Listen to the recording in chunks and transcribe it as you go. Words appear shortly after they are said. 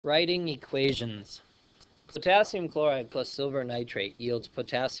Writing equations. Potassium chloride plus silver nitrate yields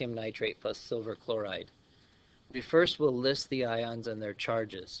potassium nitrate plus silver chloride. We first will list the ions and their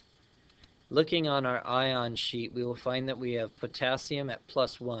charges. Looking on our ion sheet, we will find that we have potassium at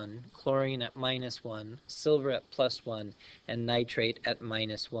 +1, chlorine at -1, silver at +1, and nitrate at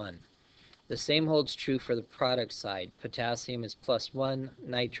 -1. The same holds true for the product side. Potassium is +1,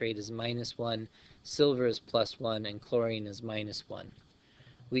 nitrate is -1, silver is +1, and chlorine is -1.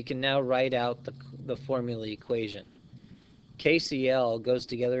 We can now write out the formula equation. KCl goes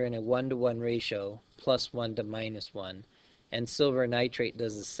together in a 1-to-1 ratio, +1 to -1, and silver nitrate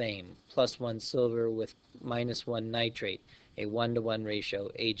does the same, +1 silver with -1 nitrate, a 1-to-1 ratio,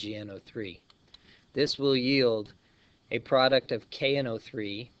 AgNO3. This will yield a product of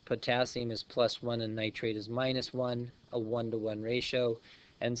KNO3, potassium is +1 and nitrate is -1, a 1-to-1 ratio,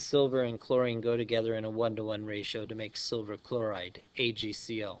 and silver and chlorine go together in a 1-to-1 ratio to make silver chloride,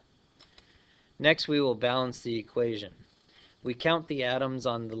 AgCl. Next, we will balance the equation. We count the atoms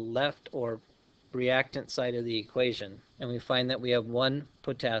on the left or reactant side of the equation, and we find that we have 1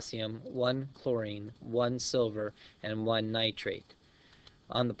 potassium, 1 chlorine, 1 silver, and 1 nitrate.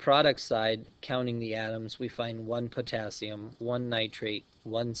 On the product side, counting the atoms, we find 1 potassium, 1 nitrate,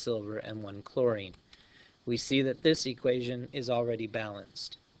 1 silver, and 1 chlorine. We see that this equation is already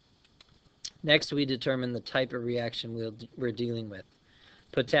balanced. Next, we determine the type of reaction we're dealing with.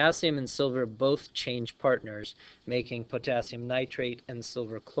 Potassium and silver both change partners, making potassium nitrate and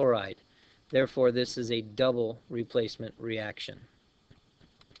silver chloride. Therefore, this is a double replacement reaction.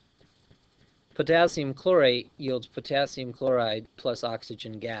 Potassium chlorate yields potassium chloride plus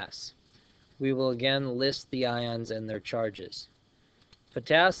oxygen gas. We will again list the ions and their charges.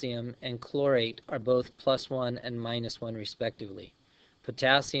 Potassium and chlorate are both +1 and -1 respectively.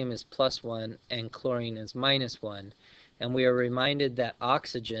 Potassium is +1 and chlorine is -1, and we are reminded that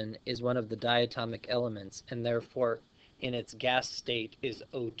oxygen is one of the diatomic elements and therefore in its gas state is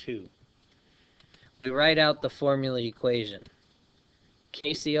O2. We write out the formula equation.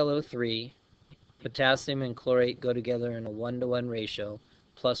 KClO3, potassium and chlorate go together in a 1-to-1 ratio,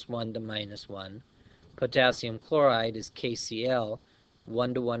 +1 to -1. Potassium chloride is KCl,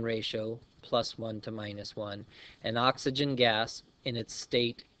 1-to-1 ratio, +1 to -1, and oxygen gas in its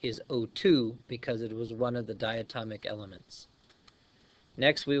state is O2 because it was one of the diatomic elements.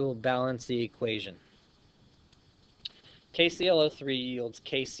 Next, we will balance the equation. KClO3 yields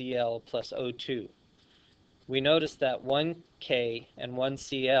KCl plus O2. We notice that 1 K and 1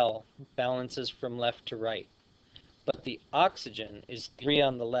 Cl balances from left to right, but the oxygen is 3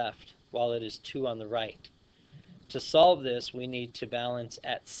 on the left while it is 2 on the right. To solve this, we need to balance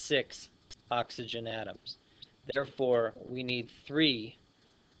at 6 oxygen atoms. Therefore, we need 3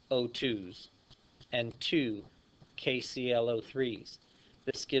 O2s and 2 KClO3s.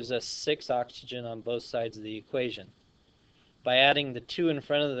 This gives us 6 oxygen on both sides of the equation. By adding the 2 in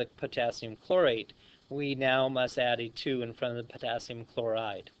front of the potassium chlorate, we now must add a 2 in front of the potassium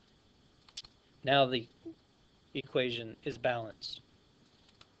chloride. Now the equation is balanced.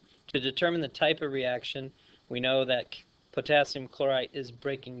 To determine the type of reaction, we know that potassium chloride is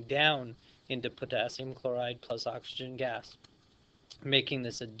breaking down into potassium chloride plus oxygen gas, making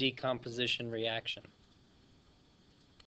this a decomposition reaction.